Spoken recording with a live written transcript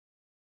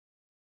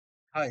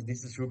Hi,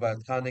 this is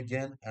Rubaiyat Khan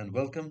again, and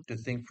welcome to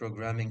Think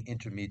Programming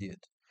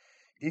Intermediate.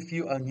 If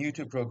you are new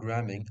to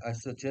programming, I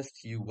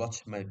suggest you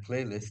watch my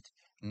playlist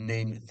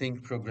named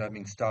Think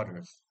Programming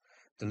Starters.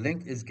 The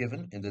link is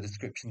given in the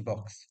description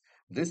box.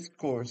 This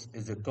course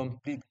is a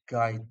complete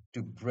guide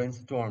to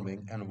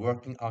brainstorming and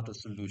working out a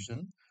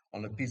solution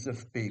on a piece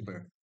of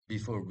paper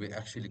before we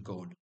actually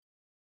code.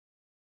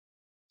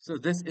 So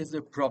this is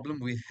a problem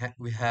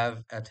we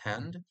have at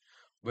hand,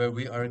 where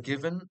we are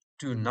given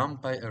two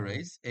NumPy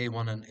arrays,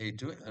 A1 and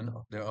A2, and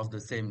they're of the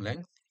same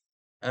length,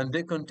 and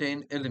they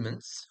contain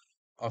elements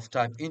of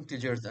type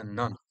integers and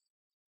none.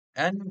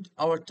 And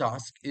our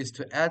task is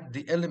to add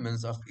the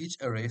elements of each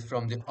array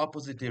from the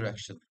opposite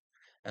direction,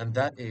 and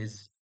that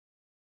is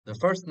the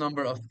first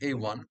number of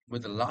A1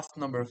 with the last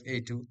number of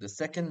A2, the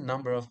second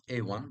number of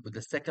A1 with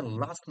the second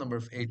last number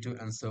of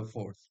A2, and so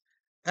forth.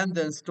 And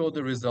then store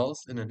the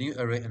results in a new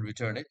array and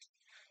return it.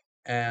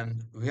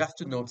 And we have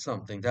to note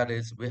something, that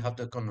is, we have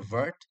to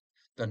convert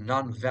the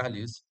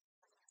non-values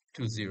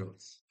to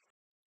zeros.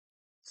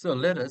 So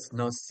let us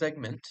now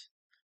segment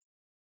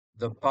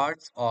the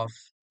parts of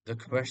the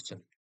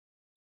question.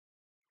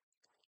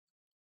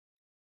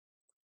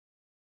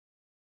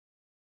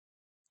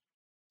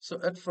 So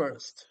at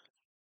first,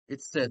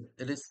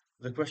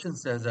 the question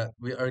says that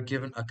we are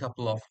given a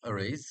couple of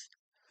arrays,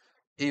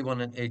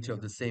 A1 and A2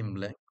 of the same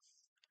length,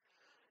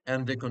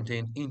 and they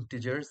contain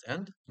integers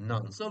and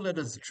none. So let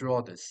us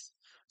draw this.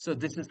 So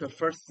this is the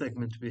first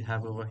segment we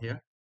have over here.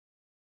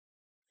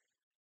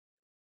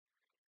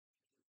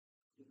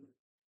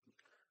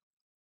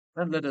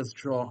 And let us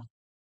draw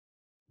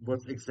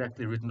what's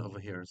exactly written over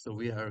here. So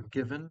we are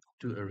given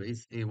two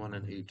arrays, A1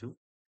 and A2.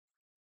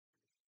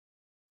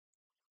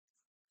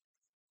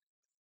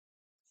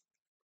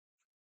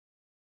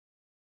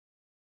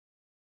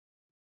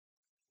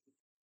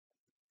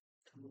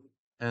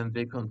 And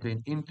they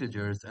contain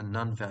integers and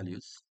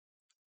non-values.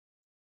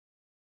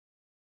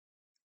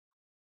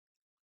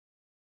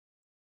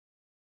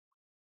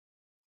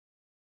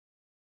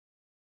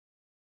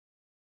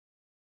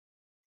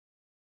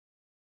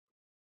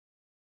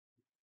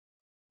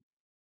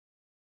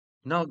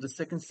 Now the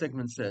second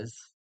segment says,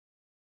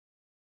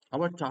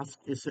 our task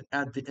is to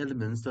add the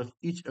elements of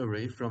each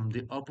array from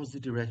the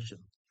opposite direction.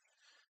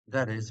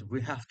 That is,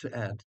 we have to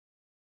add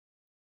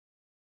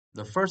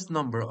the first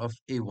number of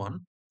A1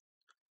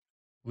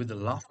 with the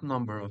last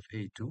number of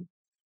A2.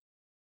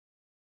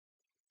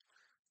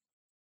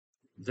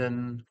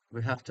 Then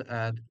we have to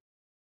add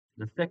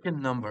the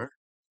second number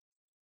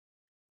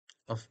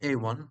of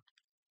A1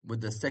 with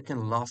the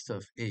second last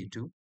of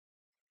A2.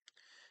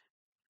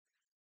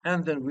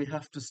 And then we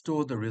have to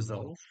store the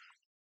results.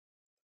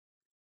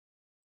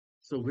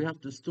 So we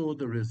have to store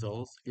the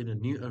results in a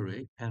new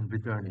array and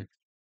return it.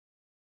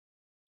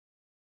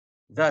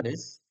 That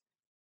is,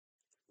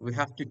 we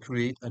have to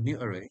create a new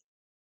array.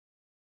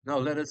 Now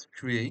let us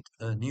create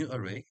a new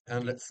array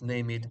and let's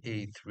name it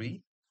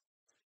A3.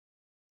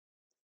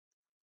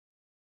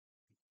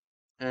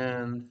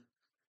 And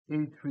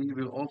A3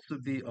 will also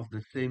be of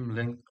the same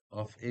length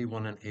of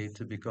A1 and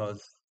A2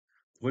 because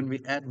when we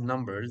add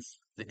numbers,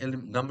 the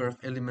number of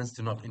elements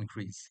do not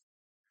increase.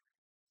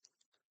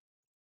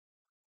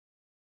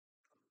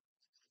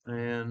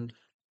 And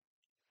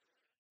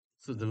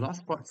so the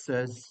last part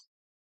says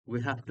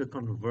we have to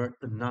convert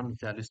the none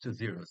values to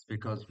zeros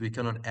because we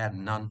cannot add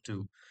none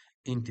to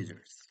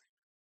integers.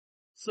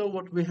 So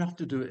what we have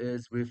to do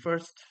is we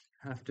first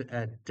have to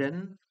add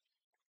 10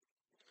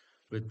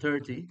 with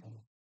 30.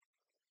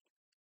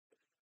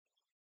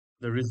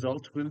 The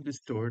result will be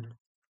stored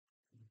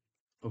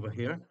over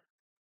here.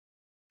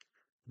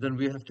 Then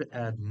we have to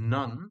add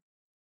none,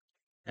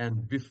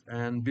 and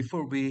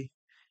before we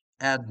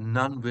add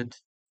none with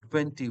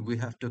 20, we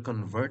have to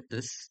convert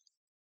this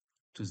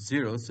to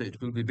 0. So it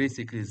will be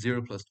basically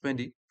 0 plus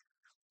 20,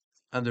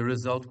 and the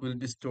result will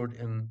be stored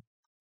in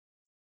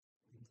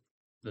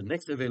the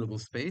next available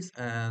space,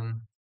 and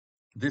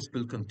this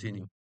will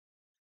continue.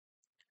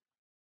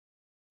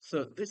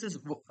 So this is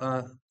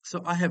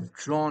so I have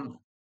drawn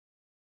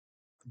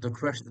the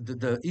question,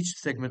 each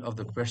segment of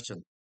the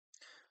question.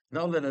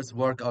 Now let us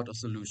work out a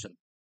solution.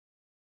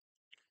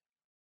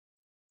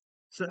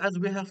 So as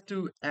we have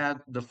to add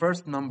the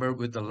first number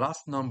with the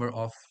last number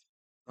of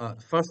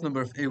first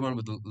number of A1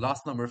 with the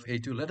last number of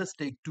A2, let us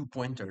take two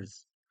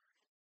pointers.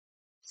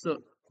 So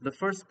the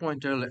first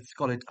pointer, let's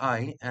call it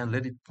I, and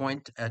let it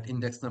point at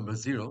index number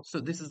 0. So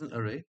this is an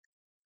array,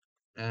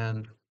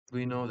 and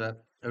we know that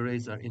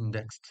arrays are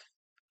indexed.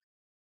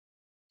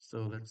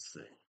 So let's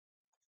say.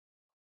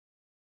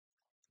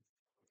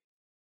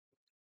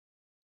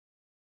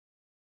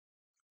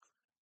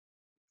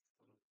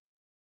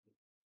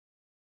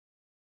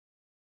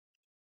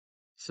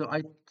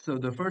 So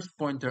the first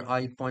pointer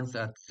I points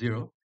at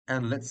 0,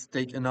 and let's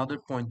take another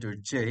pointer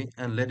J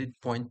and let it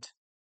point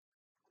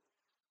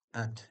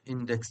at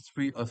index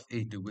 3 of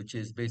A2, which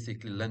is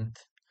basically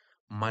length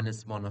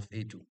minus 1 of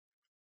A2.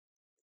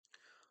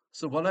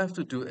 So what I have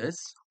to do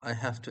is I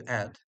have to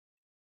add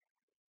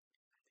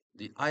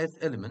the ith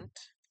element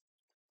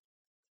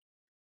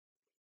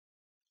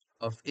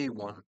of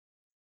A1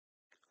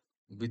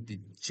 with the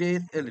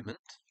jth element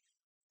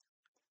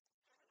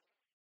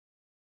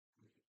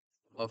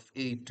of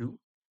A2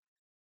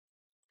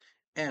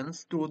 and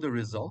store the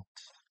result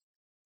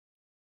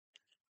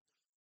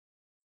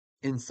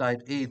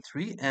inside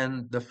A3,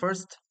 and the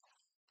first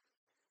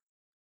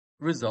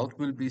result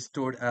will be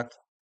stored at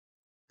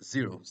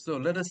 0. So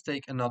let us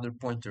take another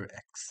pointer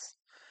x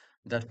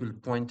that will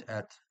point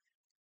at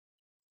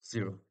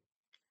 0.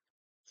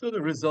 So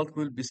the result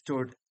will be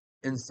stored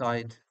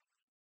inside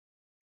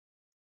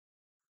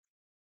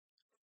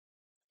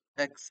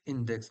x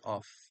index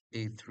of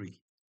A3.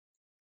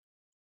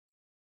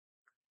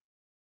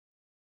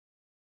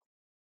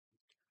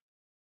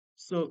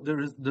 So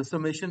the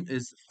summation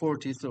is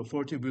 40, so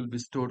 40 will be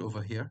stored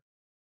over here.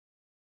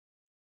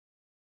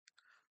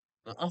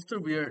 Now, after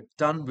we are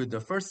done with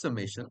the first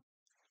summation,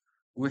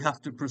 we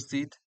have to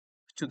proceed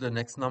to the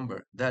next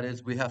number. That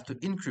is, we have to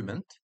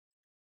increment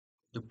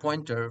the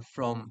pointer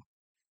from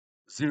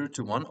 0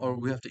 to 1, or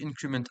we have to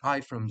increment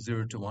I from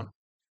 0 to 1.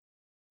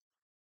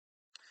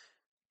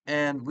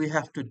 And we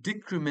have to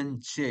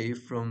decrement j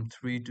from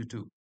 3 to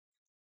 2.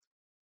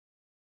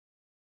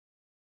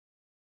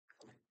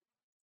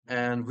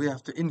 And we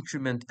have to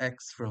increment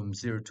x from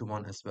 0 to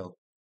 1 as well.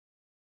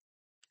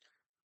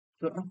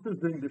 So after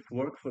doing this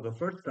work for the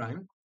first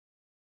time,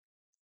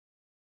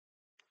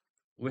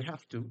 we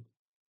have to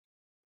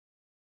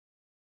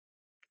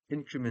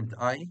increment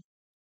I,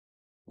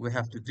 we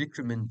have to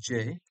decrement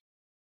j,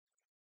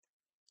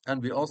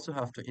 and we also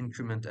have to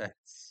increment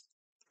x.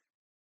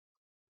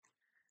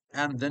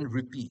 And then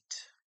repeat.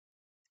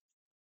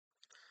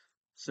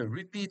 So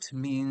repeat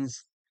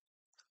means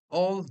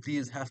all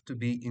these have to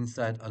be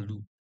inside a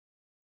loop.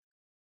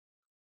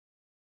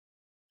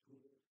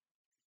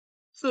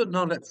 So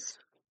now let's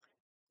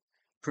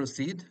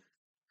proceed.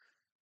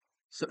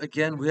 So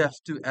again, we have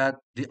to add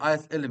the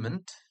ith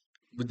element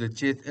with the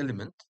jth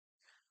element.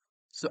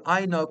 So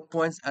I now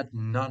points at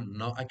none.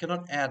 Now I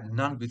cannot add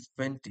none with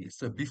 20.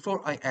 So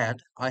before I add,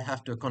 I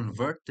have to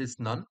convert this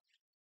none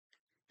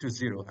to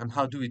 0. And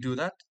how do we do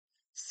that?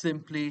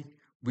 Simply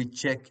we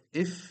check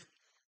if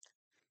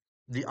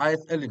the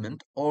ith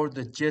element or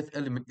the jth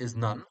element is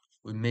none,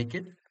 we make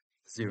it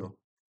 0.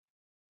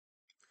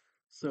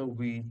 So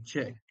we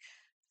check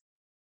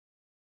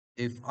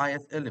if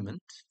ith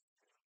element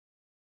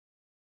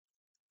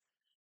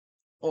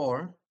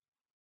or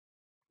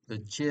the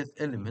jth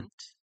element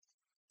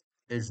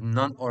is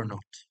none or not.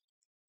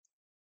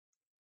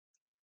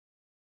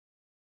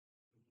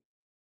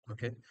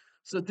 Okay,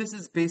 so this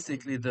is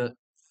basically the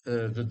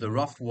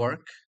rough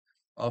work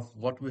of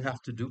what we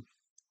have to do.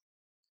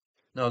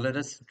 Now let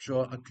us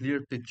draw a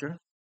clear picture.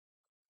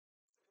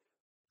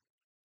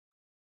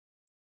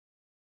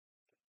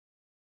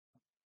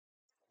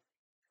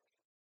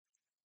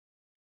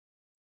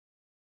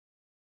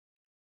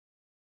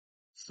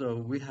 So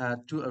we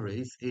had two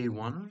arrays,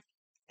 A1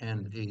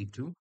 and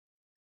A2.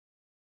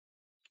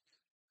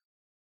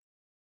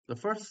 The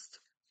first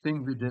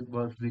thing we did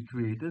was we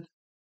created,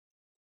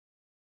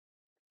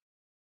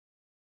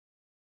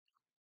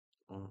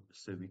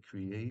 so we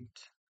create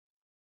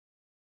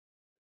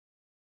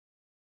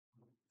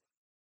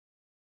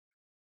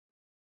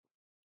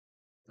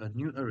a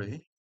new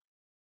array,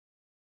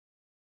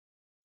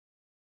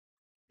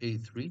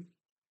 A3,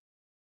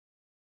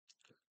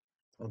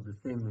 of the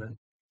same length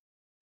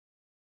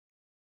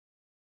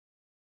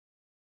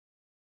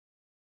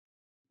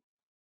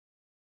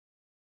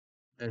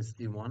as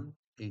A1,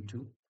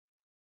 A2.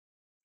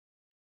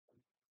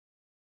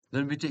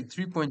 Then we take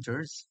 3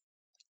 pointers,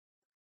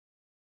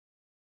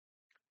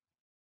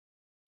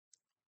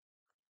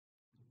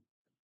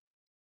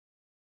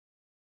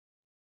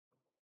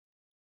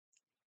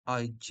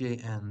 I, j,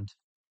 and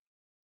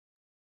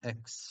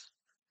x,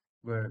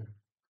 where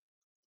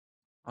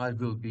I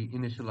will be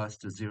initialized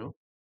to 0,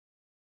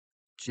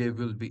 j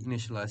will be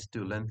initialized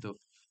to length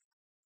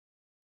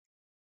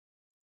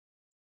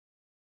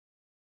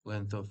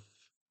of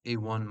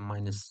A1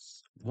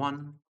 minus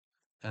 1,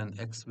 and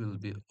x will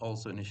be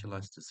also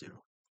initialized to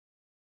 0.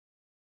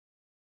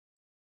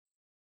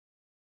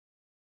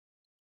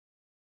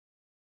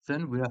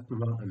 Then we have to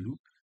run a loop.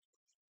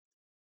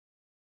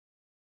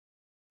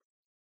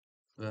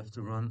 We have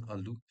to run a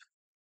loop.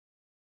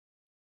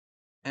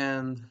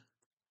 And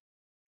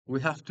we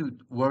have to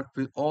work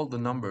with all the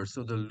numbers.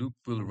 So the loop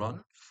will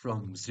run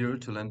from 0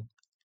 to length,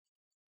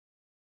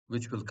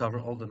 which will cover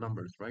all the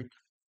numbers, right?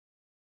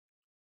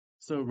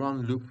 So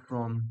run loop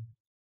from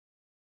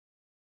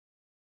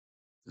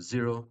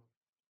 0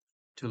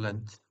 to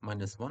length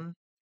minus 1,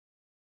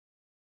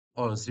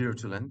 or 0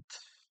 to length.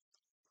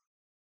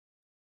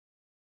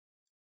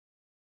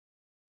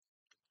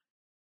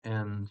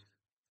 And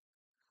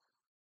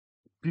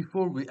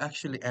before we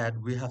actually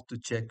add, we have to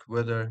check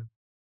whether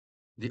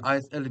the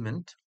ith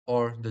element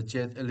or the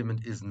jth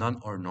element is none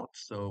or not.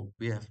 So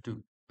we have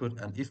to put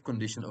an if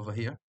condition over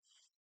here.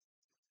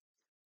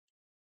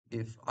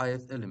 If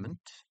ith element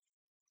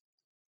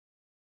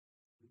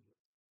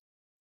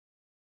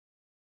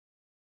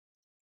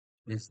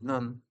is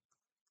none,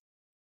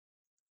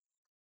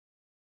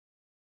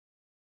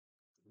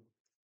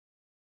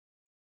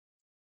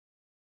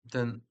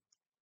 then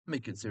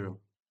make it 0.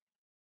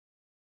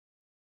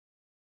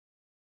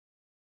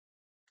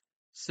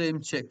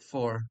 Same check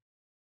for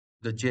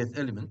the jth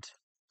element.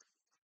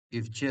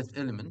 If jth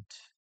element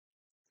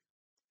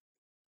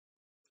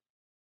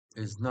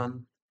is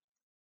none,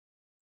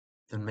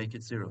 then make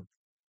it 0.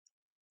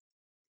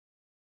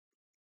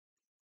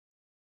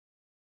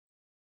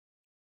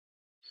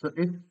 So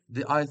if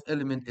the ith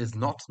element is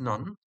not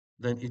none,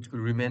 then it will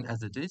remain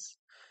as it is.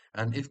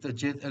 And if the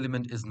jth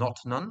element is not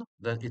none,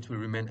 then it will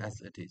remain as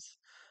it is.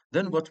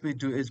 Then what we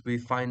do is we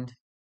find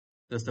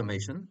the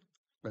summation.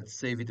 Let's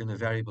save it in a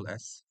variable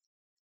s.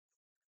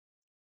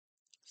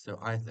 So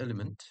ith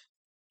element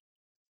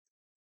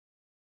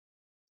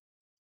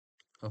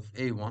of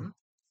A1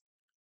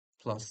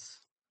 plus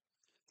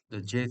the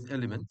jth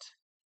element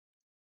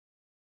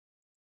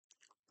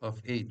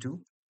of A2.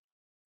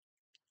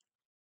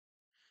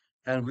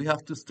 And we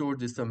have to store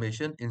the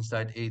summation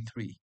inside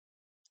A3.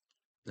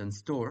 Then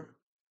store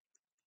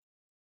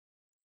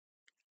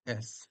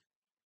S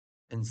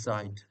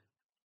inside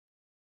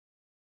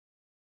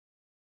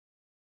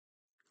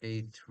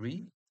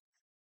A3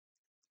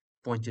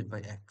 pointed by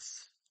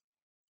X.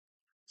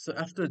 So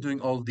after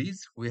doing all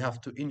these, we have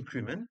to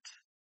increment.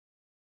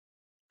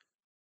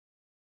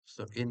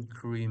 So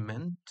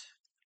increment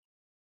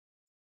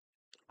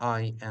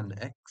I and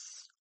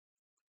X,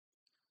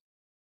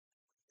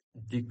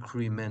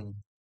 decrement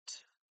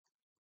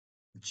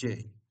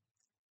J.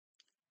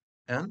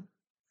 And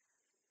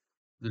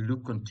the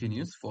loop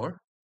continues for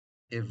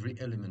every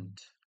element.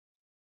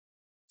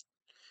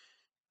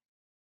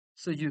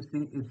 So you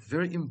see, it's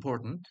very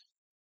important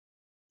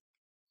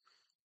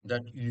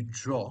that you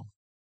draw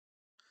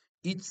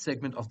each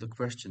segment of the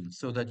question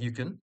so that you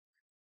can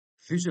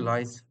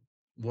visualize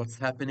what's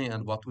happening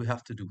and what we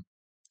have to do.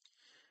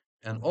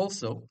 And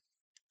also,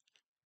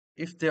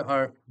 if there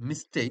are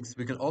mistakes,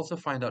 we can also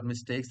find out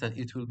mistakes, and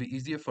it will be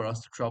easier for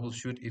us to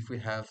troubleshoot if we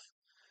have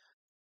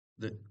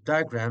the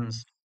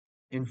diagrams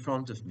in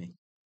front of me.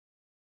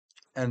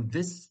 And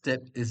this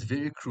step is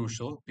very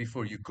crucial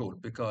before you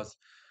code, because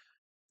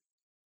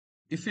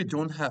if you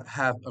don't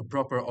have a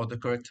proper or the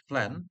correct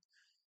plan,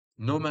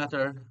 no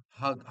matter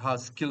how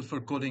skillful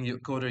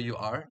coder you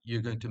are,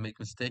 you're going to make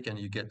mistake and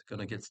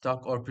gonna get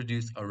stuck or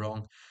produce a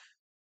wrong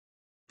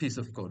piece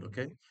of code,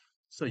 okay?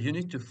 So you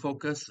need to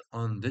focus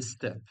on this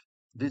step,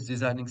 this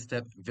designing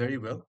step very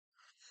well.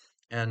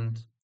 And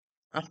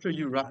after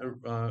you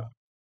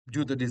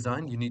do the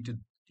design, you need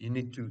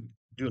to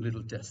do a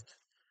little test.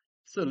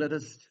 So let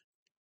us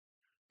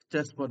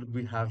test what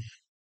we have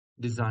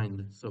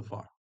designed so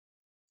far.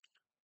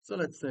 So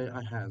let's say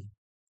I have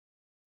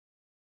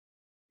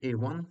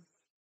A1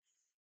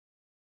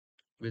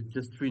 with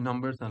just 3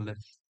 numbers, and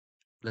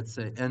let's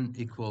say n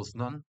equals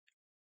none.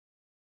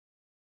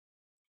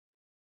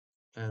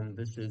 And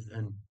this is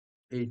an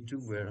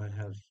A2 where I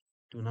have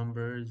 2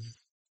 numbers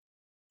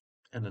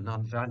and a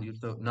non-value.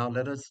 So now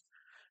let us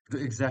do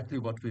exactly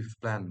what we've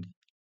planned.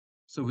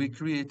 So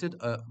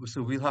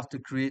so we'll have to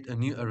create a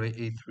new array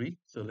A3.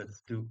 So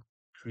let's do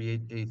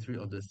create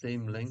A3 of the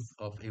same length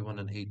of A1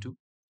 and A2.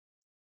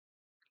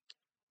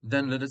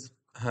 Then let us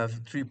have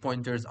 3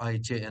 pointers I,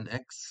 j, and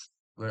x,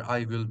 where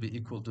I will be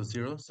equal to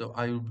 0. So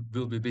I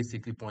will be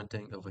basically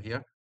pointing over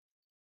here.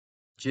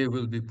 J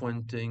will be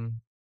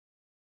pointing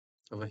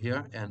over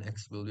here, and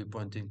x will be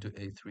pointing to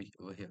A3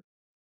 over here.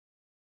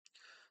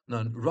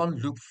 Now run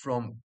loop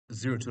from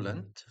 0 to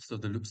length. So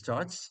the loop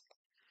starts.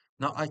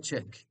 Now I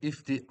check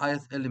if the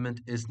ith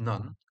element is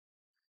none.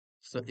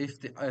 So if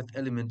the ith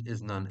element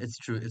is none, it's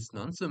true, it's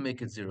none. So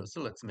make it 0.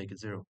 So let's make it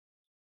 0.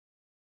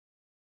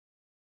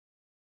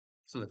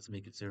 So let's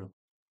make it 0.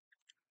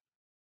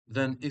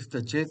 Then if the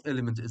jth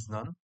element is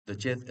none, the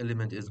jth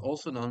element is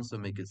also none. So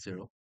make it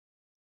 0.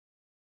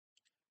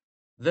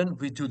 Then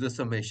we do the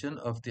summation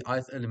of the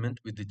ith element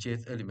with the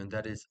jth element.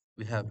 That is,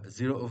 we have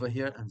 0 over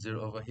here and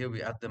 0 over here.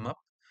 We add them up.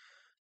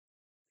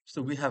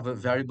 So we have a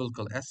variable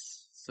called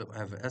s. So I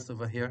have a s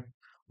over here,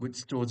 which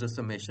stores a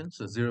summation.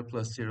 So 0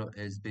 plus 0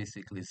 is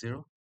basically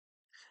 0.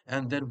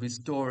 And then we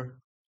store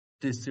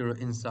this 0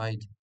 inside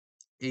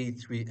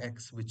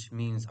A3x, which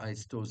means I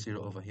store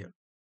 0 over here.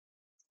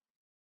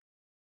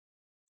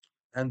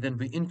 And then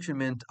we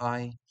increment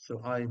I,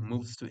 so I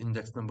moves to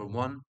index number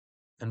 1,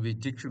 and we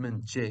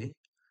decrement j.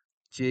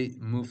 J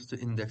moves to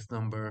index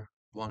number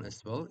 1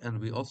 as well, and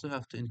we also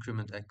have to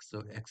increment x,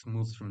 so x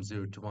moves from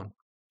 0 to 1.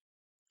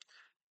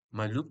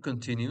 My loop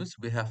continues.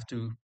 We have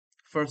to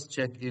first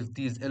check if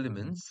these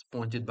elements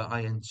pointed by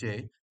I and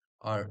j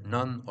are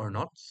none or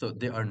not. So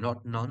they are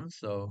not none,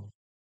 so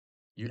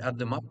you add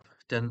them up.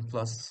 10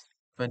 plus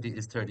 20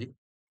 is 30.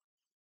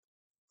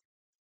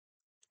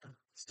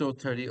 Store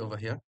 30 over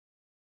here.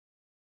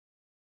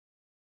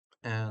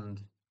 And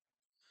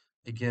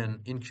again,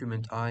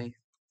 increment I,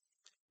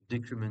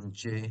 decrement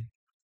j,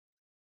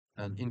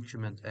 and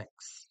increment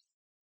x.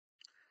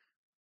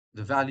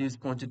 The values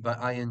pointed by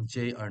I and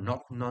j are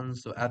not none,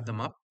 so add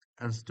them up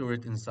and store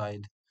it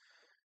inside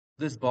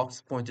this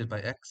box pointed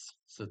by x.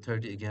 So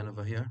 30 again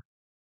over here.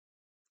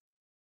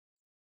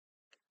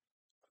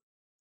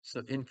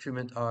 So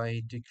increment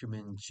I,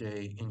 decrement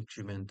j,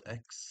 increment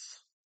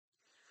x,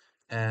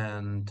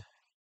 and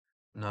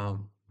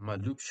now my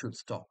loop should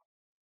stop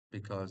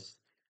because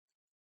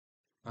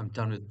I'm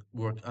done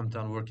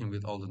working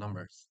with all the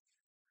numbers.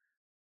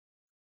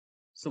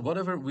 So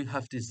whatever we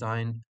have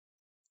designed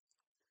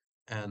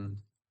and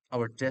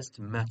our test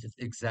matches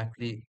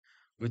exactly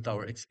with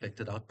our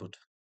expected output.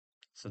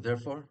 So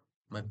therefore,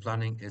 my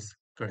planning is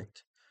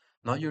correct.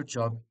 Now your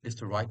job is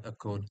to write a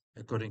code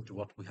according to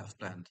what we have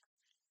planned.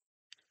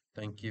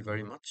 Thank you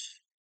very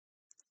much.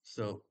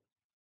 So